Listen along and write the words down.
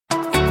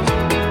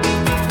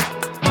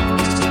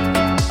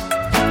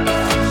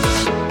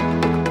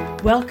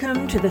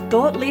Welcome to the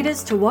Thought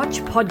Leaders to Watch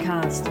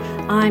podcast.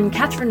 I'm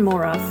Catherine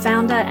Mora,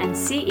 founder and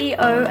CEO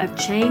of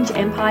Change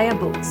Empire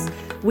Books.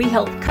 We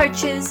help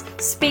coaches,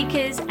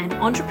 speakers, and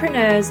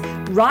entrepreneurs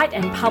write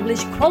and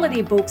publish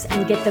quality books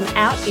and get them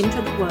out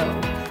into the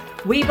world.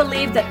 We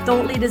believe that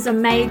thought leaders are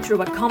made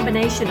through a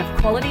combination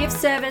of quality of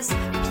service,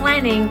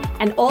 planning,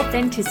 and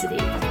authenticity.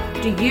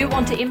 Do you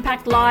want to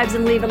impact lives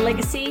and leave a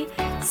legacy?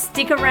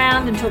 Stick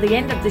around until the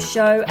end of the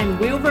show and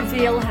we'll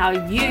reveal how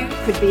you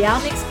could be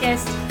our next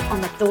guest on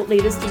the Thought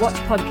Leaders to Watch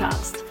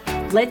podcast.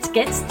 Let's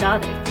get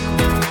started.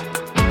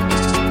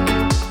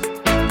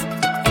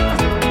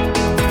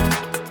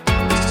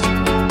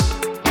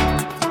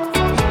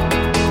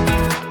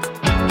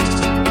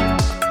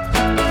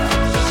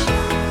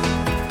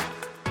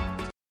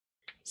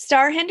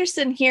 Star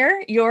Henderson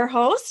here, your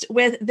host,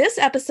 with this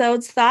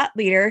episode's thought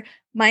leader,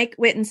 Mike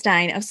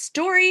Wittenstein of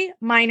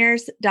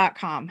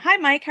StoryMiners.com. Hi,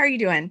 Mike. How are you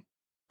doing?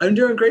 I'm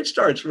doing great,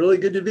 Star. It's really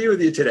good to be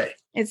with you today.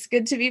 It's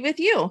good to be with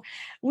you.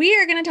 We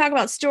are going to talk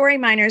about Story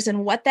Miners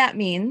and what that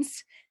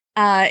means.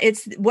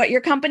 It's what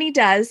your company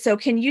does. So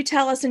can you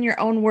tell us in your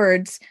own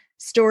words,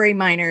 Story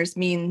Miners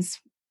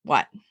means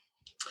what?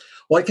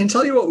 Well, I can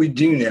tell you what we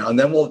do now, and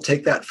then we'll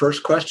take that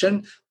first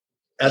question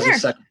as a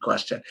second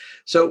question.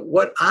 So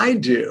what I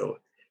do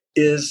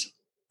is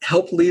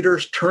help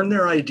leaders turn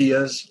their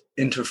ideas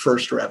into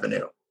first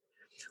revenue.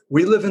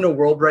 We live in a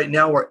world right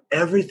now where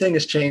everything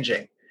is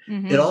changing.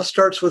 It all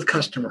starts with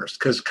customers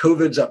because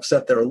COVID's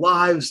upset their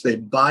lives. They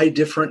buy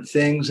different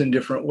things in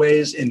different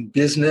ways. In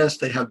business,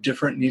 they have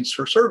different needs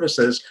for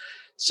services.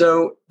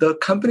 So the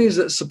companies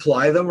that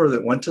supply them or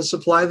that want to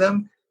supply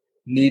them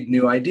need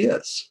new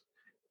ideas.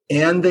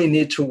 And they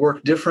need to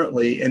work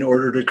differently in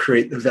order to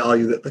create the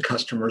value that the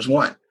customers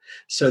want.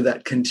 So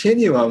that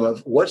continuum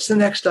of what's the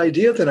next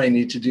idea that I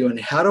need to do and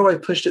how do I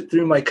push it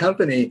through my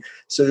company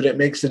so that it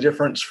makes a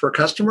difference for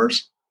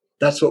customers?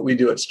 That's what we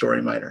do at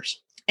Story Miners.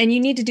 And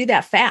you need to do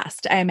that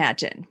fast, I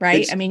imagine,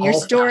 right? I mean, your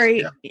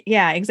story, fast,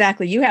 yeah,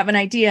 exactly. You have an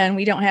idea and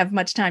we don't have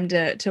much time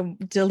to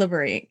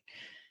deliberate.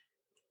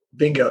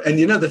 Bingo. And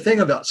you know, the thing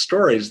about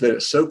stories that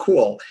is so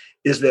cool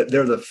is that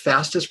they're the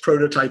fastest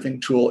prototyping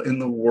tool in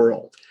the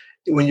world.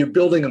 When you're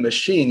building a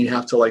machine, you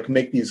have to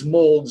make these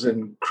molds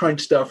and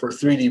crunch stuff or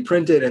 3D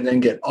print it and then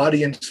get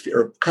audience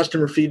or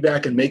customer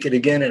feedback and make it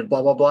again and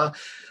blah, blah, blah.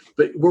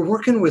 But we're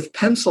working with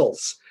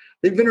pencils.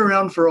 They've been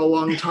around for a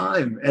long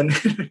time, and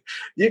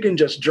you can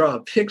just draw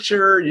a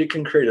picture, you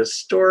can create a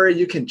story,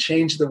 you can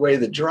change the way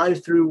the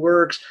drive-through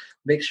works,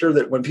 make sure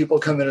that when people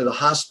come into the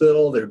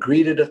hospital, they're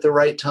greeted at the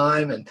right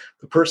time and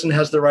the person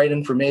has the right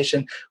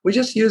information. We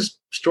just use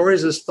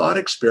stories as thought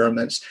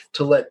experiments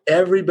to let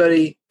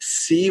everybody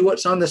see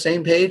what's on the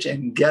same page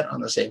and get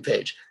on the same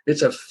page.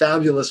 It's a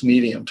fabulous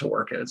medium to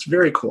work in. It's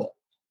very cool.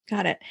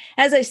 Got it.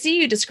 As I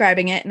see you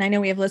describing it, and I know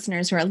we have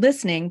listeners who are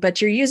listening,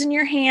 but you're using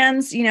your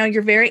hands,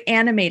 you're very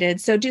animated.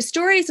 So do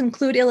stories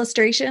include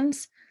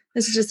illustrations?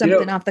 This is just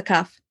something off the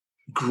cuff.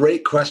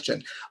 Great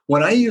question.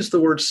 When I use the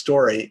word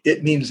story,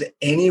 it means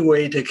any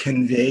way to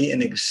convey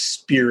an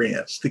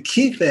experience. The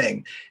key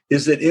thing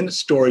is that in a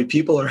story,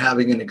 people are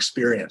having an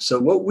experience. So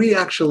what we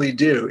actually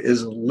do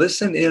is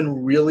listen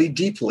in really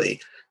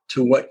deeply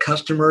to what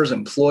customers,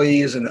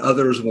 employees, and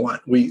others want.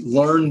 We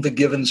learn the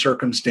given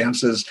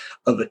circumstances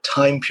of a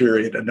time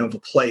period and of a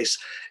place,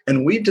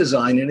 and we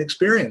design an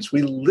experience.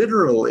 We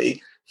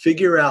literally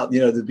figure out,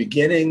 the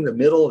beginning, the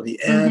middle, the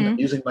end. I'm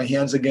using my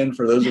hands again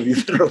for those of you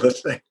that are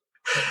listening.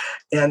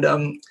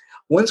 And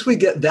once we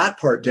get that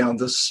part down,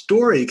 the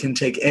story can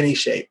take any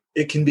shape.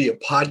 It can be a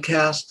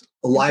podcast,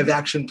 a live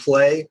action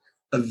play,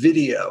 a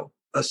video,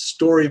 a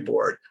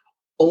storyboard,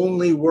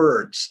 only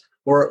words,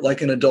 or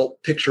like an adult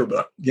picture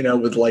book,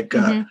 with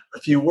a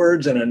few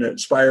words and an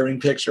inspiring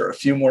picture, a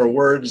few more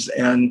words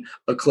and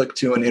a click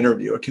to an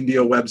interview. It can be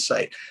a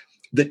website.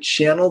 The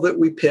channel that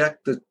we pick,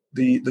 the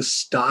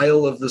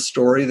style of the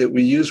story that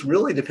we use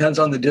really depends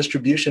on the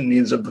distribution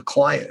needs of the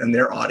client and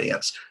their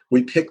audience.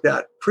 We pick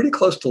that pretty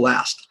close to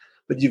last,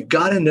 but you've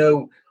got to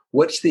know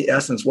what's the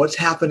essence, what's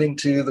happening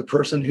to the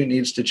person who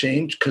needs to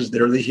change because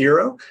they're the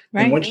hero.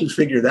 Right. And once you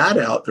figure that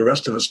out, the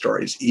rest of the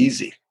story is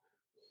easy.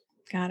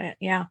 Got it.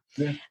 Yeah.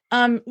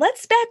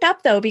 Let's back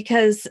up though,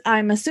 because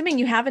I'm assuming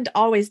you haven't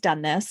always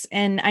done this.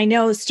 And I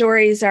know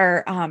stories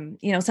are,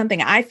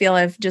 something I feel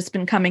have just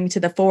been coming to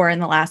the fore in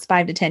the last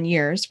 5 to 10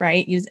 years,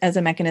 right? Used as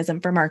a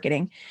mechanism for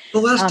marketing.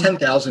 The last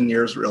 10,000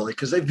 years, really,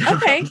 because they've been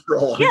around for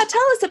a long time. Yeah.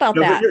 Tell us about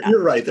that.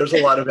 You're right. There's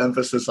a lot of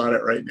emphasis on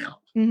it right now.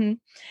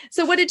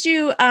 So how did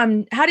you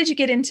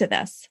get into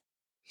this?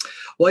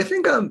 Well, I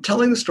think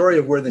telling the story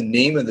of where the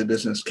name of the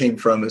business came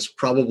from is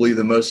probably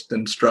the most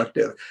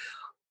instructive.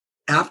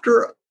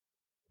 After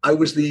I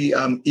was the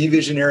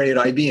e-visionary at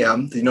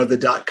IBM,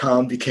 the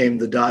 .com became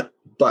the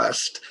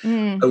 .bust.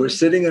 I was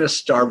sitting in a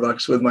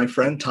Starbucks with my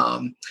friend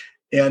Tom,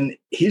 and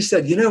he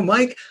said,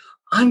 Mike,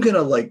 I'm going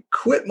to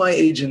quit my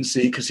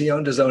agency because he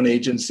owned his own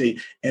agency,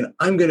 and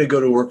I'm going to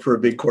go to work for a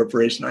big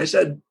corporation. I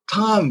said,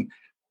 Tom,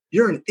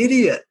 you're an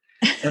idiot.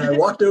 And I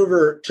walked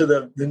over to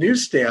the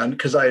newsstand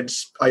because I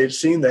had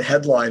seen the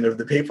headline of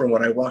the paper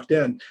when I walked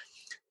in.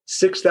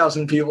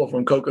 6,000 people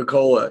from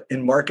Coca-Cola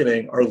in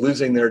marketing are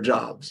losing their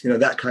jobs,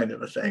 that kind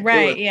of a thing.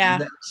 Right. Yeah.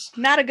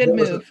 Not a good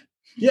move.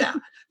 Yeah.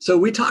 So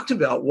we talked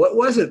about what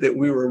was it that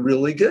we were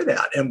really good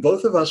at. And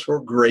both of us were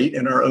great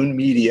in our own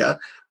media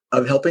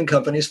of helping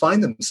companies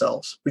find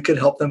themselves. We could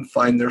help them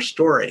find their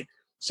story.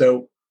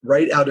 So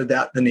right out of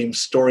that, the name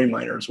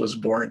StoryMiners was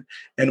born.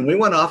 And we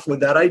went off with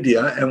that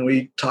idea and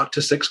we talked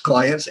to 6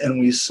 clients and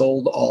we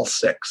sold all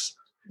 6.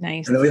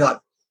 Nice. And then we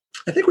thought,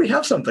 I think we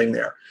have something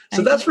there.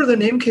 So that's where the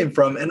name came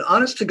from. And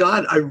honest to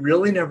God, I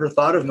really never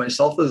thought of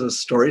myself as a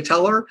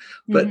storyteller.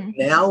 But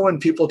now when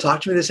people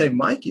talk to me, they say,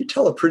 Mike, you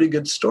tell a pretty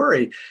good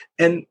story.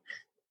 And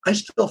I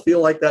still feel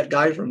like that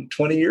guy from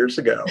 20 years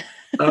ago.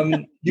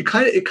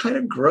 It kind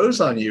of grows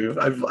on you.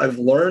 I've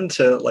learned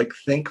to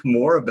think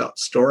more about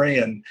story,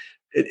 and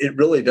it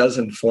really does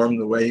inform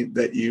the way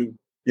that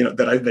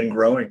that I've been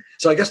growing.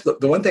 So I guess the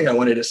one thing I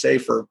wanted to say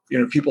for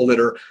people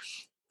that are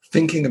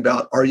thinking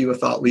about, are you a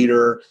thought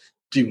leader?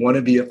 Do you want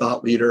to be a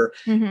thought leader?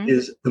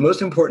 Is the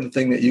most important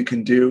thing that you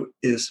can do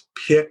is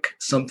pick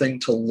something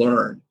to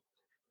learn,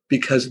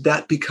 because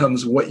that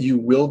becomes what you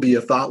will be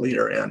a thought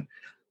leader in.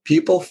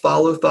 People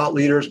follow thought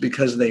leaders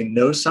because they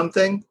know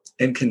something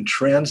and can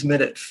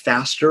transmit it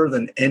faster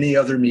than any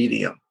other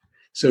medium.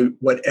 So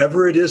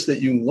whatever it is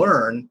that you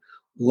learn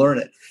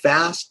it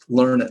fast,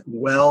 learn it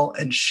well,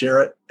 and share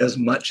it as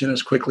much and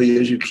as quickly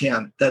as you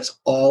can. That's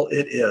all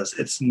it is.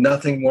 It's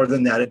nothing more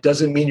than that. It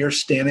doesn't mean you're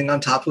standing on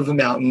top of a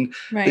mountain,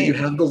 that you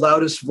have the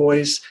loudest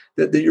voice,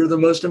 that you're the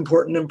most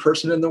important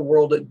person in the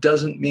world. It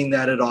doesn't mean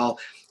that at all.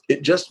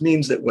 It just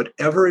means that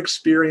whatever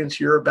experience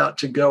you're about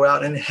to go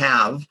out and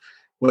have,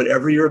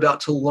 whatever you're about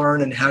to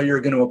learn and how you're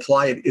going to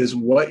apply it, is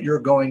what you're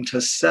going to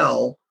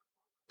sell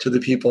to the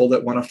people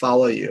that want to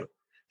follow you.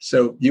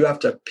 So you have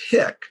to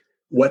pick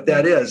what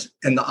that is.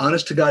 And the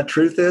honest to God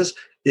truth is,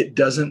 it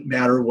doesn't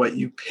matter what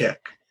you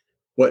pick.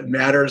 What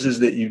matters is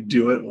that you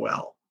do it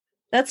well.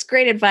 That's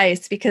great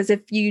advice, because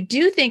if you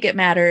do think it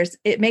matters,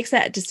 it makes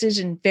that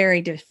decision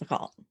very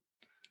difficult.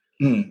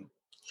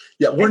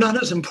 Yeah, we're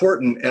not as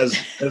important as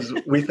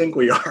we think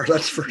we are.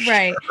 That's for sure.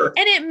 Right.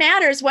 And it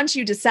matters once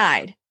you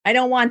decide. I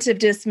don't want to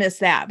dismiss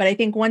that, but I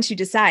think once you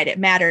decide, it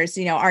matters,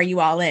 are you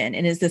all in?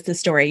 And is this the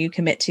story you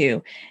commit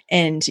to?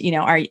 And,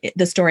 are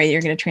the story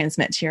you're going to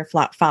transmit to your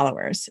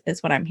followers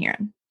is what I'm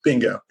hearing.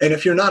 Bingo. And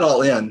if you're not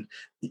all in,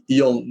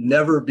 you'll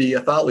never be a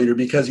thought leader,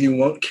 because you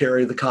won't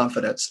carry the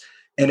confidence.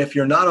 And if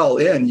you're not all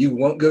in, you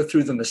won't go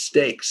through the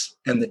mistakes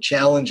and the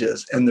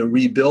challenges and the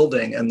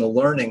rebuilding and the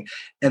learning.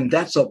 And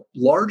that's a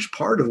large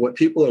part of what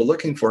people are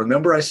looking for.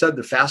 Remember, I said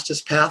the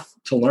fastest path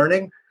to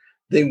learning?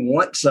 They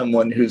want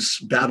someone who's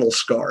battle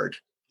scarred,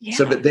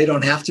 so that they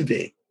don't have to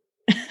be.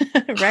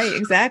 Right,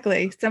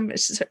 exactly.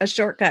 A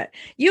shortcut.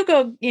 You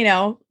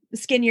go,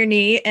 skin your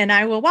knee, and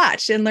I will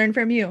watch and learn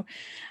from you.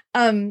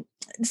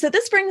 So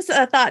this brings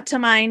a thought to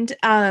mind.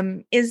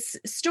 Is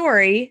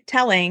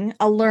storytelling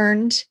a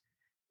learned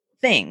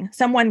thing?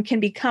 Someone can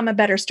become a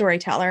better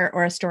storyteller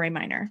or a story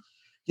miner.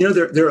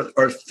 There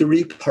are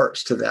 3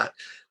 parts to that.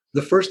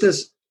 The first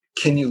is,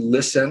 can you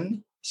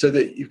listen? So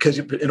that because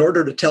in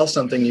order to tell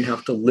something, you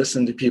have to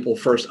listen to people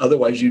first.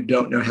 Otherwise, you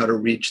don't know how to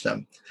reach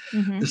them.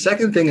 The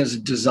second thing is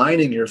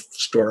designing your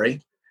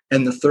story.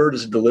 And the third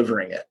is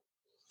delivering it.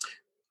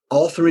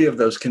 All 3 of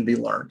those can be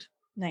learned.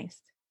 Nice.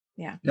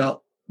 Yeah.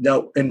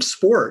 Now in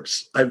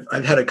sports,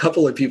 I've had a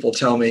couple of people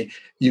tell me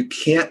you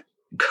can't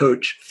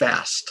coach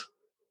fast.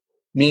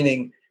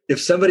 Meaning, if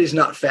somebody's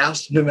not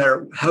fast, no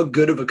matter how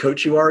good of a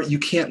coach you are, you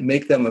can't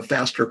make them a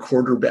faster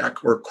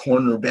quarterback or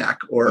cornerback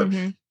or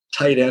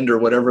tight end or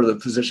whatever the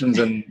positions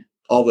in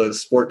all those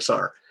sports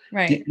are.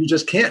 Right. You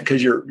just can't,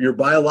 because you're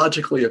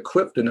biologically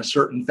equipped in a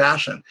certain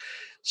fashion.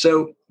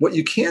 So what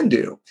you can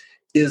do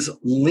is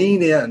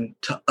lean in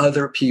to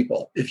other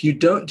people. If you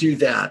don't do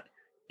that,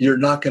 you're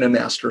not going to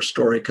master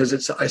story,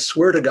 because I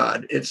swear to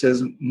God, it's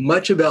as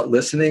much about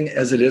listening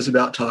as it is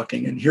about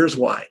talking. And here's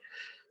why.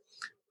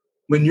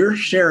 When you're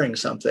sharing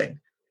something,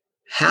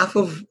 half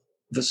of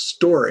the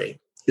story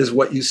is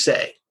what you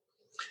say,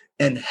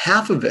 and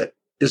half of it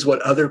is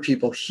what other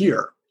people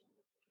hear.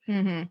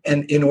 And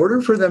in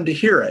order for them to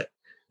hear it,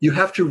 you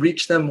have to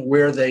reach them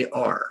where they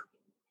are.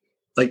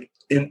 Like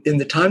in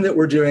the time that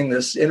we're doing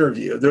this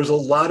interview, there's a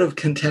lot of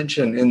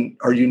contention in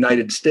our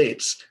United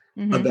States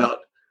about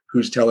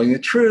who's telling the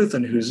truth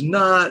and who's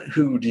not,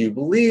 who do you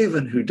believe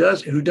and who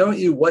don't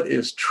you, what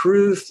is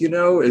truth,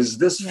 is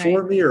this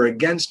for me or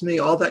against me,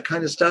 all that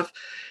kind of stuff.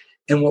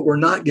 And what we're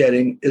not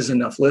getting is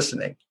enough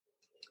listening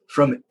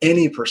from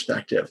any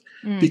perspective,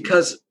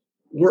 because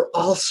we're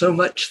all so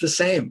much the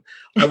same.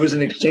 I was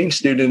an exchange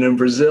student in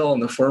Brazil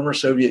in the former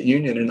Soviet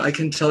Union, and I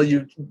can tell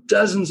you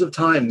dozens of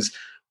times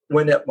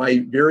when at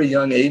my very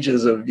young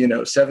ages of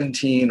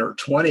 17 or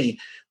 20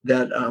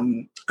 that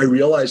I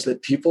realized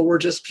that people were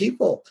just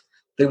people.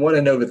 They want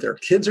to know that their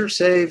kids are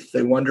safe.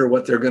 They wonder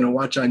what they're going to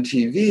watch on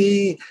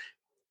TV.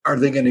 Are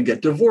they going to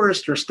get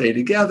divorced or stay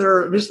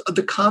together? Just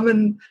the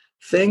common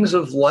things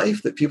of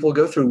life that people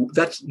go through.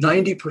 That's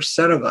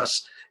 90% of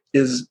us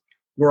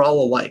we're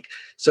all alike.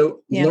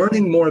 So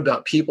learning more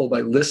about people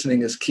by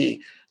listening is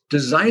key.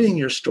 designing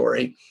your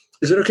story.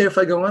 Is it okay if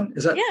I go on?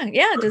 Is that?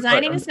 Yeah.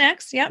 Designing is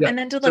next. Yep. Yeah. And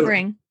then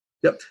delivering.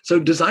 So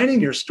designing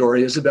your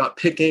story is about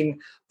picking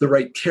the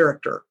right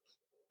character.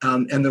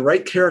 And the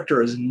right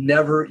character is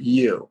never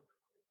you.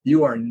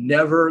 You are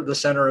never the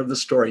center of the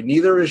story.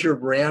 Neither is your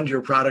brand,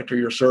 your product, or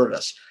your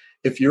service.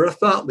 If you're a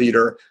thought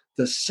leader,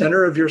 the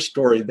center of your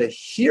story, the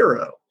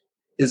hero,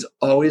 is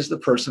always the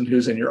person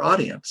who's in your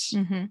audience.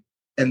 Mm-hmm.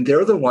 And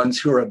they're the ones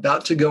who are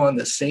about to go on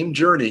the same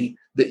journey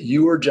that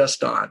you were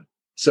just on.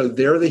 So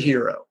they're the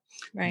hero.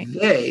 Right.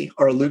 They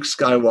are Luke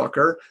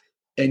Skywalker,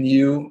 and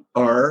you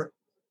are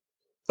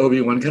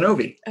Obi-Wan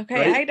Kenobi.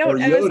 Okay, right? I was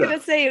going to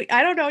say,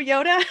 I don't know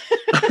Yoda.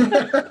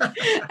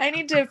 I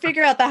need to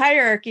figure out the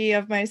hierarchy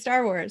of my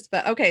Star Wars.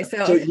 But okay,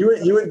 so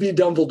you would be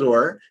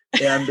Dumbledore,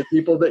 and the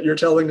people that you're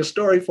telling a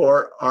story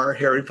for are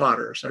Harry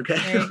Potters. Okay,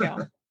 there you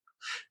go.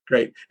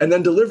 Great. And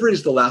then delivery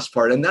is the last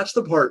part, and that's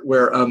the part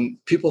where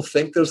people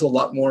think there's a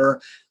lot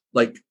more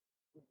like.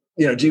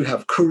 Do you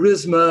have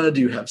charisma?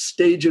 Do you have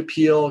stage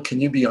appeal? Can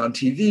you be on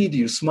TV? Do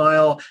you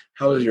smile?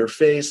 How is your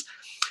face?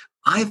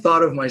 I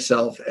thought of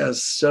myself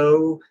as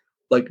so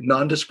like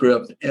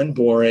nondescript and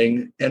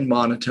boring and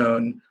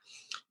monotone.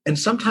 And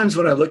sometimes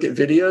when I look at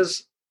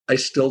videos, I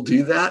still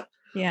do that.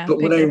 Yeah. But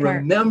when I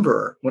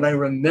remember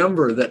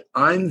that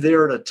I'm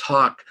there to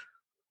talk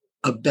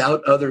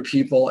about other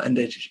people and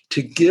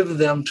to give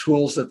them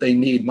tools that they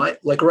need.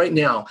 Like right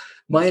now,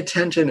 my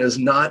attention is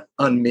not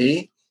on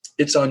me.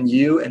 It's on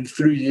you, and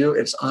through you,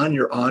 it's on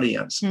your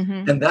audience.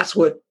 Mm-hmm. And that's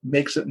what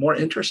makes it more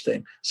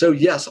interesting. So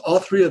yes, all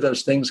three of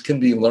those things can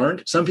be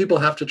learned. Some people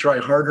have to try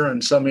harder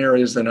in some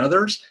areas than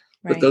others,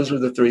 right. But those are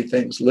the three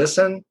things: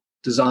 listen,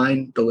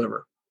 design,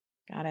 deliver.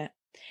 Got it.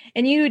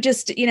 And you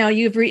just,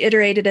 you've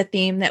reiterated a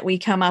theme that we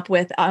come up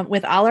with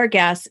all our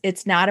guests.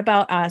 It's not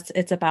about us.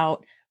 It's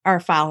about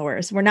our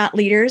followers. We're not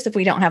leaders if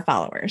we don't have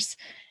followers,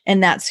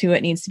 and that's who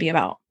it needs to be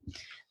about.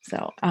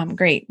 So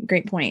great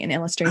point and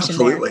illustration.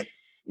 Absolutely. There.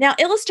 Now,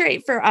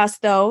 illustrate for us,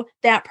 though,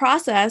 that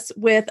process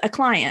with a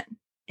client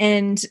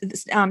and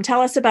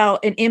tell us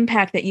about an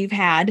impact that you've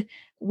had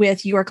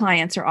with your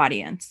clients or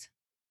audience.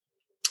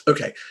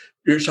 Okay.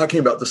 You're talking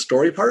about the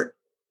story part?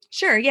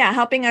 Sure. Yeah.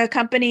 Helping a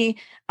company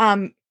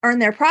earn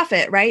their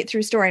profit, right?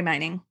 Through story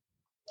mining.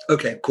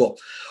 Okay, cool.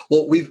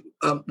 Well, we've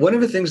one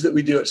of the things that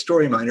we do at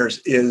Story Miners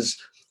is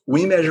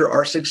we measure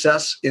our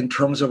success in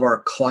terms of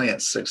our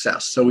clients'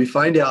 success. So we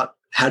find out,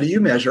 how do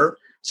you measure?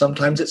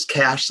 Sometimes it's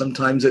cash.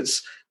 Sometimes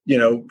it's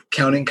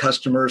counting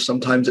customers,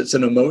 sometimes it's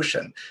an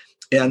emotion.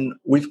 And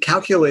we've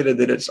calculated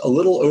that it's a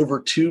little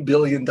over $2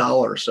 billion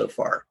so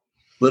far,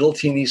 little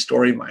teeny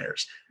story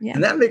miners. Yeah.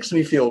 And that makes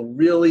me feel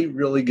really,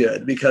 really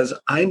good because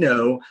I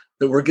know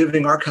that we're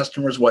giving our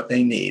customers what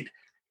they need.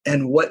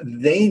 And what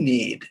they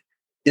need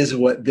is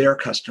what their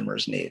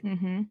customers need.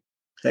 Mm-hmm.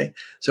 Okay.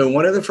 So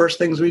one of the first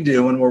things we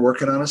do when we're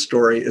working on a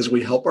story is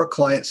we help our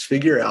clients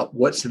figure out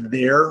what's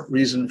their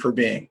reason for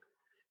being.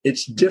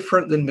 It's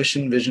different than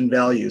mission, vision,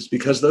 values,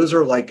 because those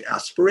are like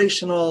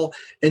aspirational,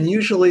 and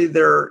usually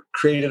they're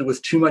created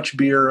with too much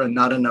beer and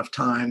not enough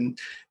time,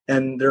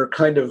 and they're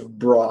kind of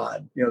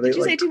broad. Did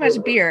you say too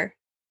much beer?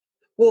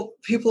 Well,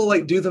 people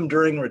like do them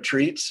during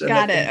retreats. And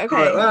Got it. Okay.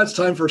 Well, it's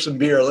time for some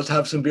beer. Let's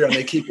have some beer, and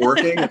they keep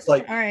working. It's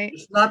like, all right.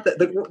 It's not that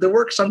the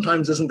work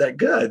sometimes isn't that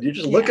good. You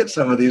just look at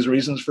some of these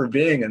reasons for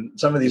being and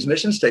some of these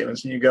mission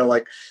statements, and you go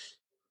like,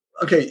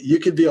 okay, you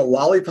could be a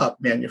lollipop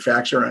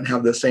manufacturer and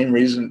have the same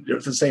reason,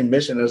 the same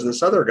mission as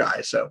this other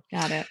guy. So,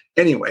 got it.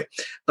 Anyway,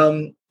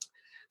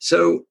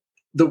 so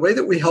the way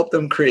that we help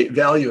them create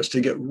value is to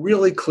get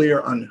really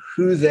clear on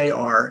who they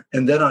are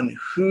and then on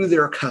who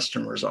their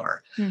customers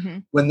are. Mm-hmm.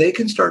 When they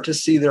can start to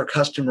see their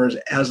customers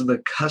as the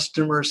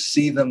customers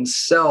see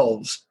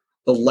themselves,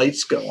 the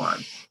lights go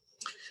on.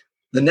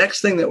 The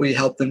next thing that we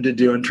help them to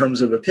do in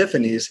terms of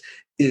epiphanies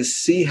is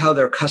see how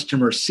their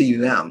customers see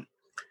them.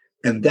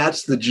 And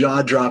that's the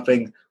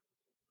jaw-dropping,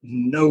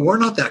 no, we're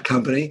not that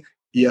company.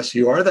 Yes,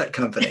 you are that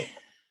company.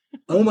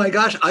 Oh my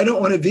gosh, I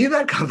don't want to be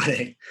that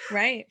company.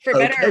 Right. For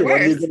better or worse.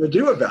 What are you going to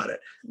do about it?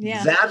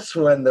 Yeah. That's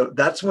when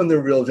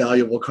the real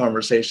valuable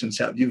conversations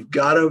have. You've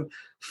got to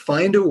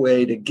find a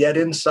way to get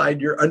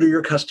under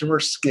your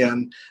customer's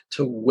skin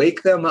to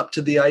wake them up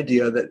to the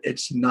idea that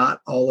it's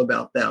not all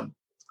about them.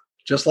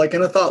 Just like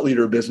in a thought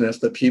leader business,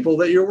 the people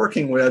that you're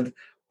working with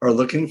are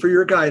looking for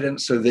your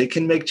guidance so they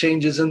can make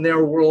changes in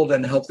their world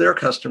and help their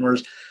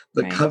customers.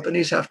 The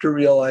companies have to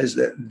realize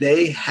that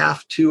they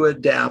have to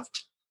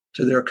adapt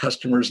to their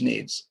customers'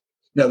 needs.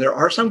 Now, there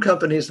are some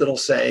companies that'll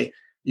say,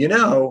 we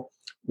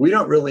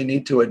don't really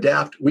need to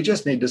adapt. We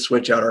just need to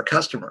switch out our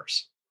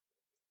customers.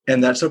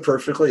 And that's a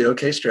perfectly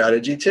okay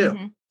strategy too.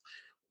 Mm-hmm.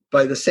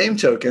 By the same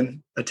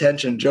token,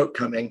 attention, joke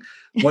coming,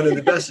 one of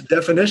the best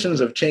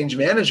definitions of change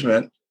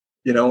management,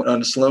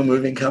 on a slow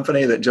moving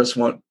company that just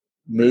won't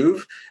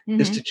move,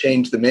 mm-hmm. is to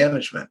change the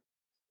management.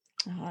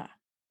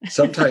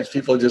 Sometimes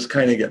people just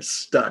kind of get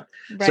stuck.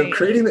 Right. So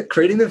creating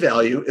the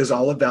value is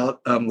all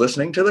about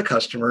listening to the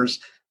customers,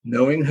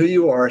 knowing who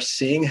you are,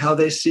 seeing how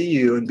they see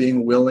you, and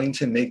being willing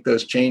to make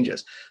those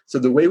changes. So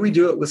the way we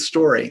do it with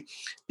story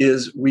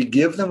is we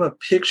give them a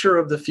picture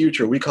of the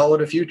future. We call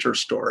it a future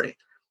story,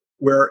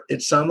 where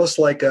it's almost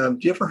like, have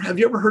you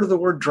ever heard of the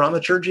word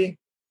dramaturgy?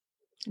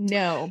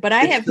 No, but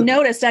I have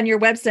noticed on your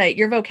website,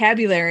 your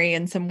vocabulary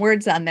and some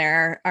words on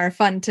there are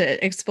fun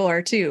to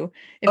explore too.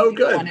 If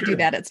you want to do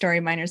that at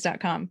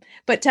storyminers.com.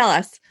 But tell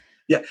us.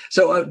 Yeah.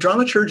 So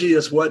dramaturgy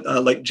is what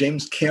like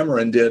James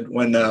Cameron did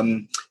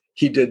when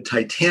he did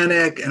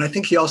Titanic. And I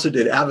think he also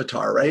did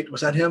Avatar, right? Was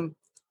that him?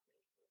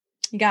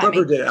 You got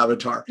Whoever me. did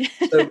Avatar.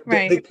 So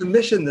right. they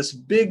commissioned this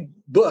big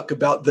book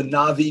about the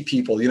Na'vi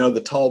people,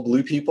 the tall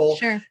blue people.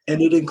 Sure. And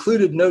it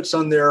included notes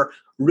on their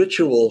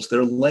rituals,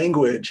 their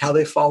language, how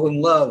they fall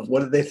in love, what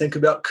did they think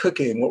about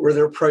cooking, what were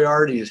their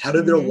priorities, how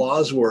did their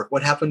laws work,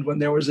 what happened when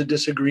there was a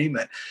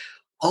disagreement.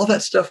 All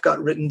that stuff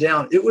got written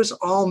down. It was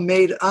all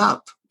made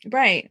up.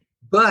 Right.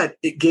 But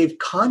it gave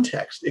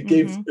context. It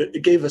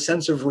gave a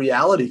sense of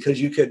reality,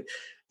 because you could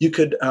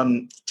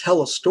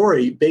tell a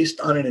story based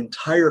on an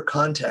entire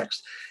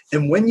context.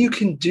 And when you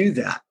can do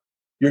that,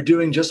 you're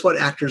doing just what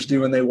actors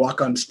do when they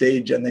walk on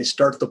stage and they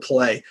start the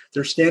play.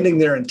 They're standing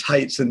there in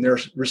tights and they're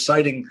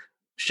reciting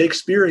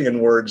Shakespearean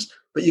words,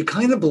 but you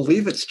kind of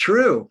believe it's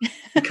true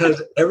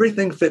because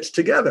everything fits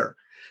together.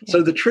 Yeah.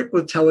 So the trick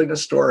with telling a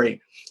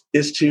story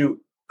is to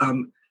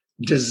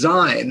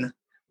design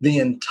the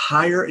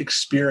entire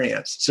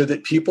experience so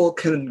that people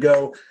can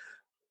go,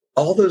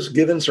 all those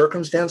given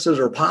circumstances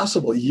are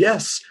possible.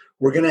 Yes,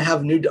 we're going to have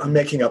I'm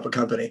making up a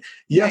company.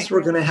 Yes, we're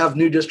going to have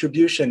new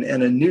distribution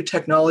and a new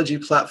technology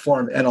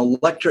platform and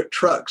electric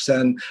trucks.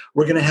 And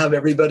we're going to have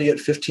everybody at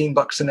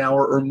 $15 an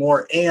hour or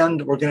more.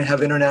 And we're going to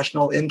have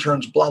international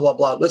interns, blah, blah,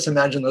 blah. Let's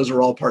imagine those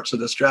are all parts of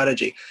the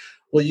strategy.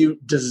 Well, you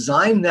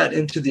design that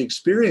into the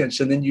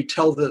experience, and then you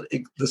tell the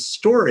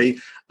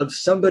story of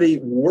somebody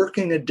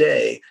working a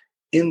day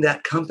in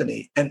that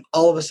company. And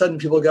all of a sudden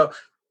people go,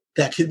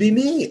 that could be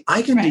me.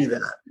 I can do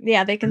that.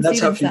 Yeah, they can and see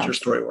that's themselves. How future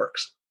story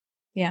works.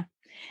 Yeah.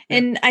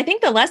 And I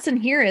think the lesson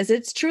here is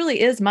it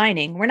truly is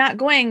mining. We're not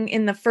going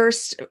in the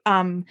first,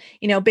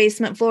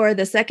 basement floor,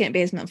 the second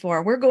basement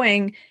floor. We're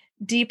going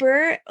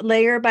deeper,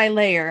 layer by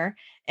layer.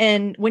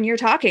 And when you're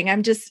talking,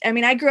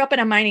 I grew up in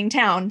a mining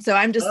town. So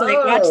I'm just like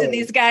watching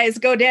these guys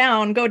go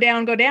down,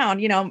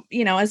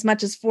 as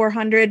much as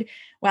 400.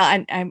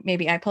 Well,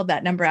 I pulled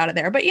that number out of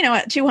there, but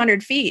at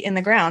 200 feet in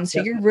the ground.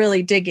 So you're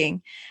really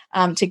digging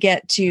to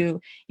get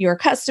to your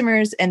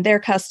customers and their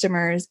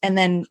customers, and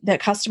then the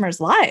customers'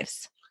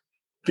 lives.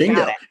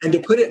 Bingo. And to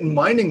put it in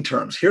mining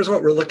terms, here's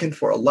what we're looking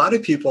for. A lot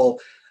of people,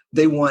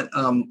 they want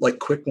like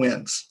quick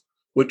wins,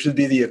 which would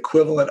be the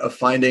equivalent of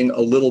finding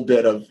a little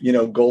bit of,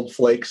 gold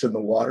flakes in the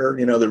water,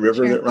 the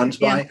river that runs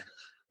by.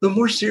 The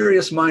more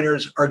serious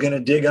miners are going to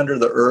dig under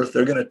the earth.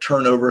 They're going to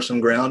turn over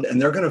some ground,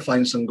 and they're going to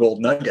find some gold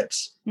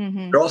nuggets.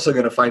 Mm-hmm. They're also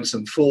going to find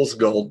some fool's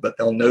gold, but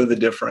they'll know the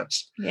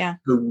difference. Yeah.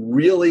 The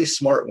really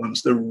smart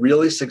ones, the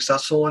really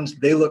successful ones,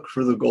 they look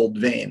for the gold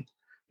vein.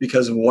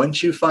 Because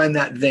once you find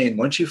that vein,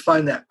 once you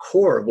find that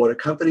core of what a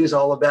company is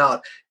all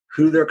about,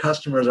 who their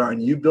customers are,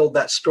 and you build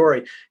that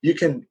story, you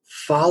can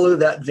follow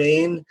that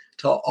vein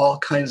to all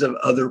kinds of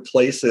other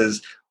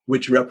places,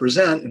 which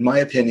represent, in my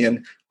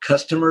opinion,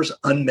 customers'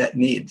 unmet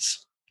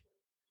needs.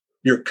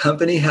 Your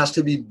company has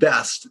to be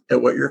best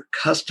at what your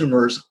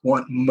customers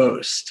want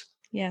most.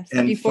 Yes,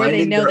 and before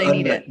they know they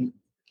need it.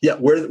 Yeah,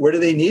 where do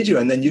they need you?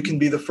 And then you can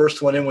be the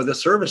first one in with a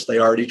service. They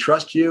already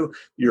trust you.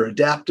 You're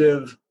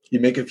adaptive. You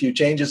make a few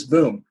changes,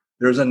 boom,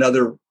 there's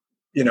another,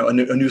 a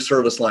new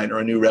service line or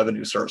a new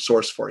revenue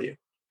source for you.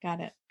 Got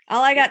it.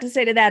 All I got to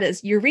say to that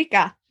is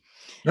Eureka.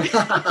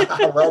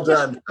 Well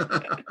done.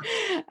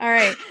 All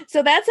right.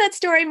 So that's at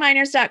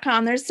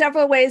storyminers.com. There's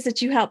several ways that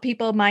you help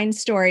people mine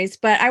stories,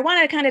 but I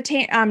want to kind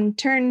of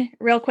turn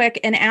real quick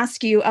and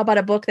ask you about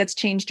a book that's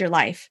changed your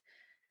life.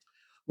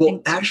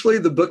 Well, actually,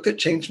 the book that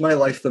changed my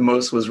life the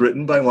most was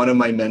written by one of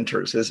my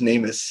mentors. His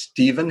name is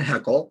Stephen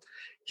Heckel.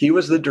 He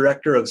was the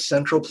director of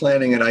central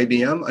planning at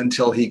IBM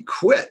until he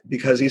quit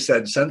because he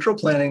said central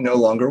planning no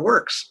longer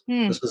works.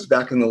 This was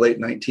back in the late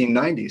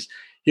 1990s.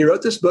 He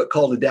wrote this book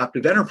called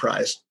Adaptive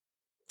Enterprise.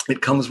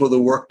 It comes with a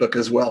workbook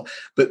as well.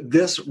 But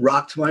this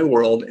rocked my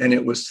world. And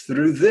it was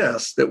through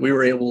this that we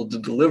were able to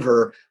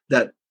deliver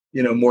that,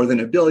 more than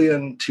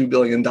 $2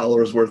 billion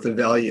worth of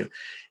value.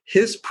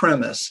 His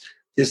premise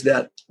is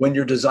that when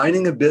you're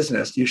designing a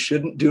business, you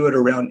shouldn't do it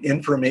around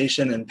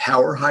information and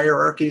power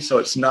hierarchy. So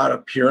it's not a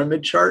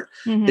pyramid chart.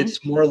 Mm-hmm.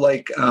 It's more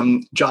like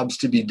jobs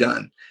to be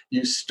done.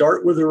 You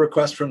start with a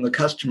request from the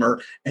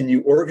customer and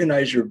you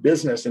organize your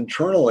business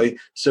internally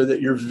so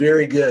that you're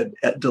very good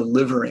at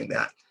delivering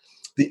that.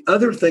 The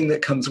other thing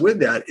that comes with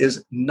that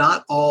is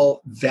not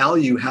all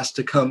value has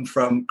to come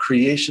from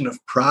creation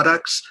of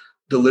products,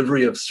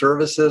 delivery of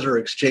services, or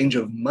exchange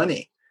of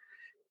money.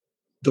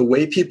 The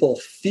way people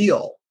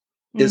feel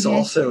is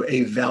also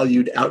a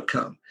valued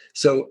outcome.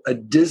 So a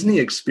Disney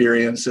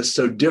experience is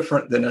so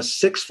different than a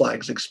Six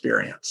Flags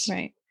experience.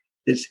 Right.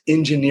 It's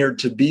engineered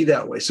to be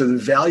that way. So the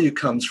value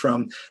comes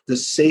from the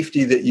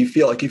safety that you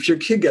feel. Like if your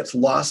kid gets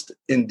lost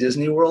in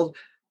Disney World,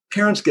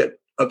 parents get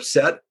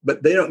upset,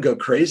 but they don't go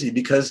crazy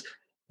because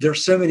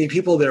there's so many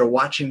people there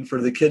watching for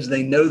the kids.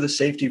 They know the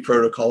safety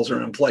protocols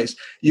are in place.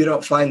 You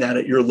don't find that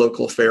at your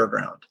local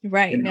fairground.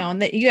 Right. No,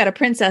 and you got a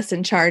princess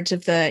in charge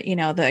of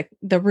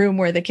the room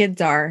where the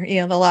kids are,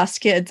 the lost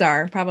kids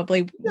are,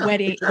 probably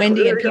Wendy and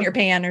Peter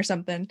Pan or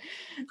something.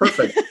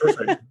 Perfect.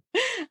 All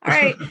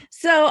right.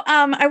 So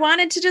I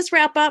wanted to just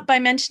wrap up by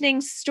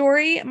mentioning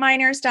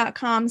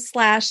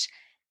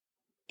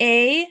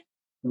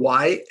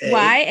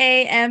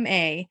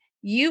storyminers.com/YAMA.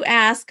 You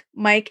ask,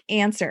 Mike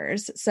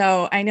answers.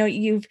 So I know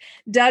you've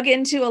dug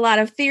into a lot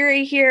of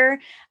theory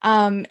here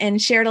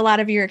and shared a lot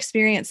of your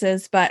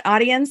experiences. But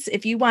audience,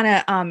 if you want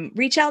to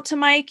reach out to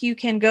Mike, you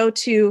can go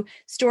to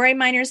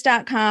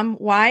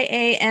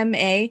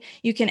storyminers.com/YAMA.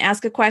 You can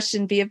ask a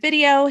question via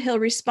video. He'll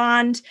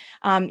respond.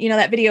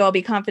 That video will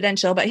be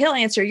confidential, but he'll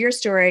answer your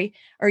story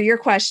or your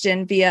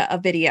question via a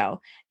video.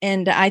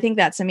 And I think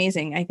that's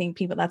amazing. I think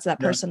that's that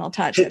personal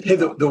touch. Hey,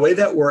 the way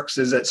that works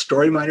is at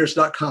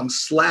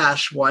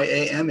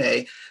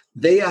storyminers.com/YAMA,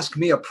 they ask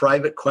me a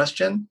private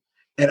question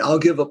and I'll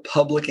give a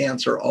public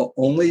answer. I'll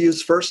only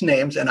use first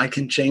names and I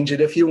can change it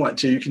if you want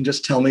to. You can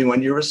just tell me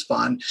when you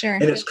respond. Sure.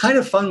 And it's kind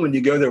of fun when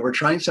you go there. We're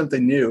trying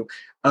something new.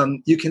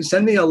 You can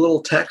send me a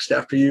little text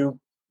after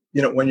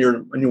when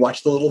you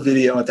watch the little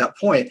video at that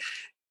point.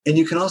 And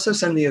you can also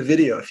send me a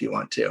video if you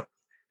want to.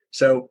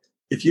 So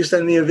if you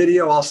send me a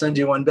video, I'll send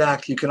you one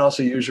back. You can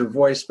also use your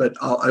voice, but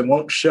I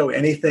won't show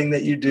anything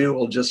that you do.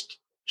 We'll just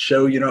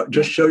show,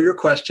 show your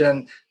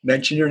question,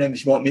 mention your name.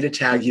 If you want me to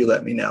tag you,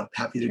 let me know.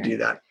 Happy to do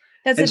that.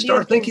 And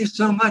Star, thank you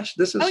so much.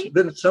 This has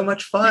been so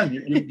much fun.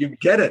 You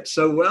get it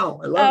so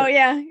well. I love it.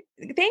 Yeah.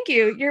 Thank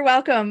you. You're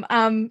welcome.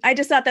 I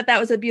just thought that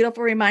was a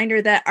beautiful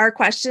reminder that our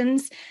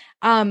questions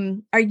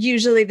are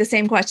usually the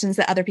same questions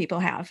that other people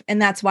have.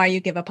 And that's why you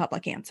give a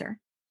public answer.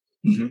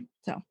 Mm-hmm.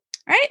 So, all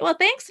right. Well,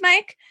 thanks,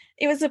 Mike.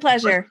 It was a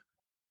pleasure.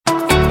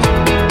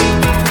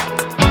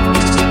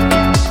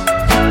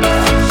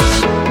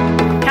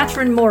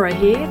 Catherine Mora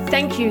here.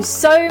 Thank you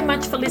so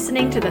much for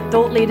listening to the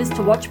Thought Leaders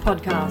to Watch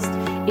podcast.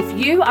 If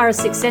you are a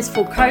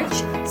successful coach,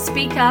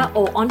 speaker,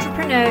 or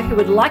entrepreneur who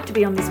would like to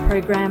be on this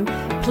program,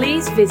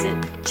 please visit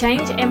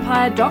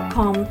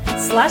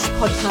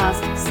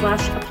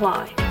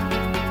changeempire.com/podcast/apply.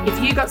 If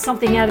you got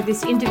something out of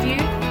this interview,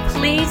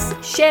 please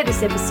share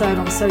this episode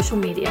on social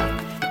media.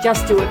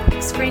 Just do a quick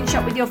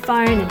screenshot with your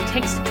phone and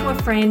text it to a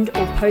friend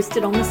or post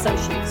it on the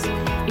socials.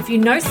 If you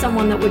know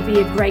someone that would be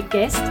a great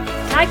guest,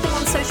 tag them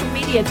on social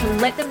media to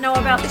let them know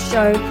about the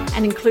show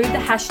and include the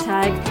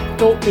hashtag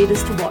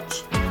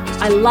 #ThoughtLeadersToWatch.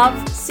 I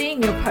love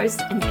seeing your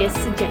posts and guest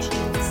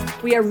suggestions.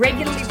 We are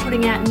regularly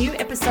putting out new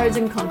episodes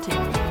and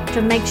content.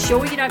 To make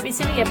sure you don't miss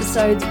any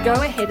episodes, go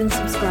ahead and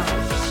subscribe.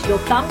 Your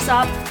thumbs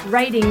up,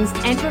 ratings,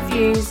 and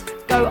reviews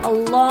go a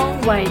long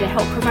way to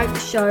help promote the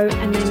show,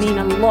 and they mean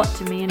a lot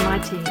to me and my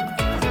team.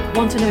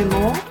 Want to know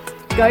more?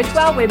 Go to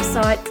our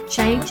website,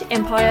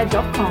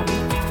 changeempire.com,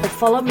 or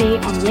follow me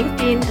on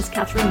LinkedIn as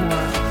Catherine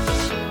Mora.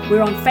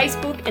 We're on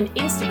Facebook and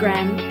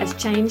Instagram as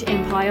Change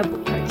Empire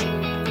Book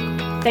Coaching.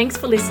 Thanks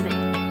for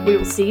listening. We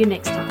will see you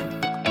next time.